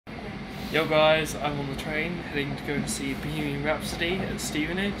Yo guys, I'm on the train heading to go and see Bohemian Rhapsody at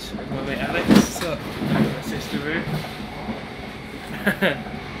Stevenage with my mate Alex. What's up? And my sister Rue.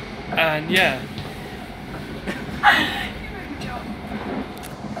 And yeah.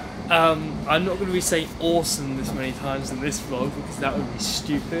 I'm not going to be saying awesome this many times in this vlog because that would be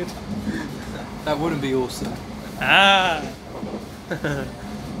stupid. That wouldn't be awesome. I'm just going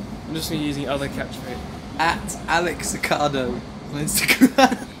to be using other catchphrases. At Alex Ricardo on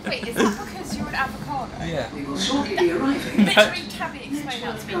Instagram. Wait, is that because you're an avocado? Yeah. We will shortly be arriving. Literally, Tabby explained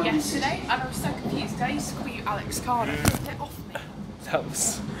that to me yesterday, and I was so confused. I used to call you Alex Cardo. Get off me. That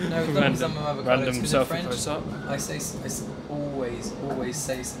was No, random self-post up. I always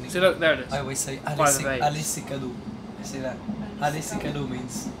say something. So look, there it is. I always say By the way. Alex Ricardo. I say that. Alex Ricardo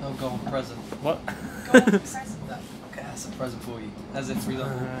means oh go on present. What? Go on, present. Okay, that's a present for you. As if for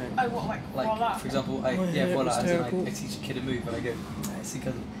example, Oh, what, like voila? for example, yeah, voila. it's As in, terrible. I teach a kid a move and I go Alex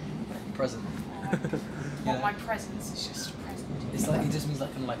Ricardo, present. What, my presence is just a present. It's like it just means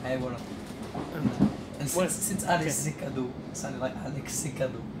like kind of like hey what. And since Alex Ricardo sounded like Alex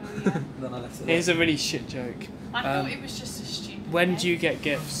Ricardo, then I left it. Here's a really shit joke. I thought it was just a stupid When name. do you get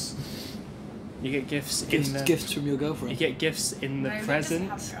gifts? You get gifts in the... Gifts from your girlfriend. You get gifts in the No, he present.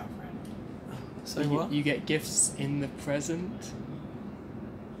 doesn't have a girlfriend. So you, what? you get gifts in the present.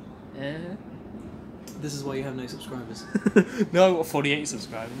 Yeah. This is why you have no subscribers. No, I've got 48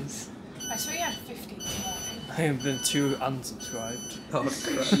 subscribers. I saw you had 50 this morning. I have been 2 unsubscribed. Oh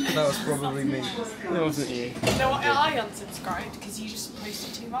crap. That was probably me. That wasn't you. No, I unsubscribed because you just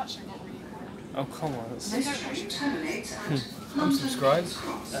posted too much and I got really annoyed. Oh, come on. That's... This train terminates at I'm subscribed.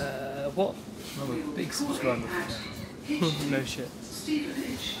 What? I'm a big subscriber. No shit.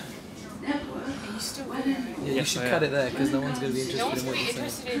 Stevenage. Network. Are you still Well, going? Yeah, you Yes, should I cut am. it there because no one's going to be No interested one's in what really you're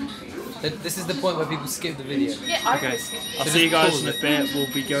saying. interested in... This is the point where people skip the video. Yeah, I Okay. was I'll So see you just guys pause in a it. bit.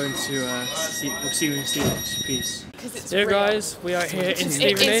 We'll be going to we'll see you in Stevenage. Peace. because it's Yeah, real. guys, we are here in It is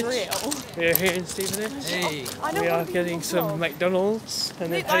Stevenage. real. We are here in Stevenage. Hey. I don't We are wanna be getting in your some vlog. McDonald's and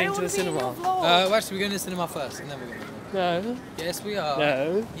then Wait, I heading don't to the wanna be in your cinema. vlog. Well, actually, we're going to the cinema first, and then we're going to. No, Yes, we are.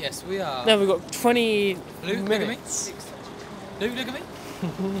 no. Yes, we are. No, we've got 20 Luke, look at me. minutes. Luke, look at me.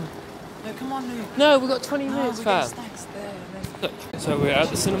 No, come on, Luke. No, we've got 20 minutes, we get fam. snacks there. Look, so we're at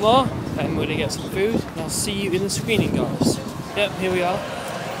the cinema and we're gonna get some food. And I'll see you in the screening, guys. Yep, here we are.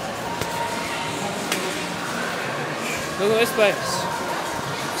 Look at this place.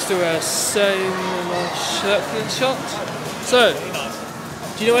 Let's do a cinema circling shot. So,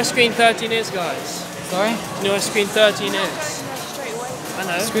 do you know where screen 13 is, guys? Sorry? Do you know where screen 13 is? Straight away.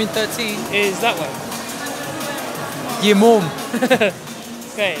 I know. Screen 13. Is that way. Your mum.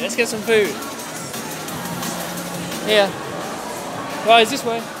 Okay, let's get some food. Here. Guys, this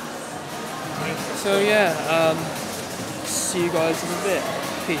way. So yeah, see you guys in a bit.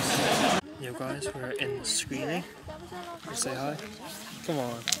 Peace. Yo guys, we're in the screening. Say hi. Come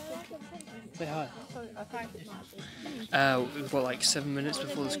on. Say hi. We've got like 7 minutes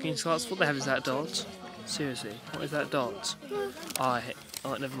before the screen starts. What the hell is that dot? Seriously, what is that dot? Oh,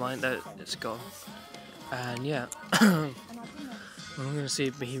 never mind, it's gone. And yeah. I'm going to see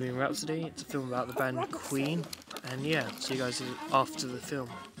Bohemian Rhapsody. It's a film about the band Queen. And yeah, see you guys after the film.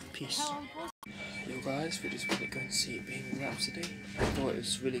 Peace. Yo guys, we're just going to see Bohemian Rhapsody. I thought it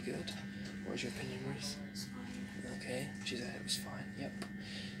was really good. What was your opinion, Ruth? Okay, she said it was fine. Yep.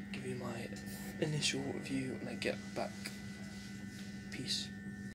 Give you my initial review when I get back. Peace.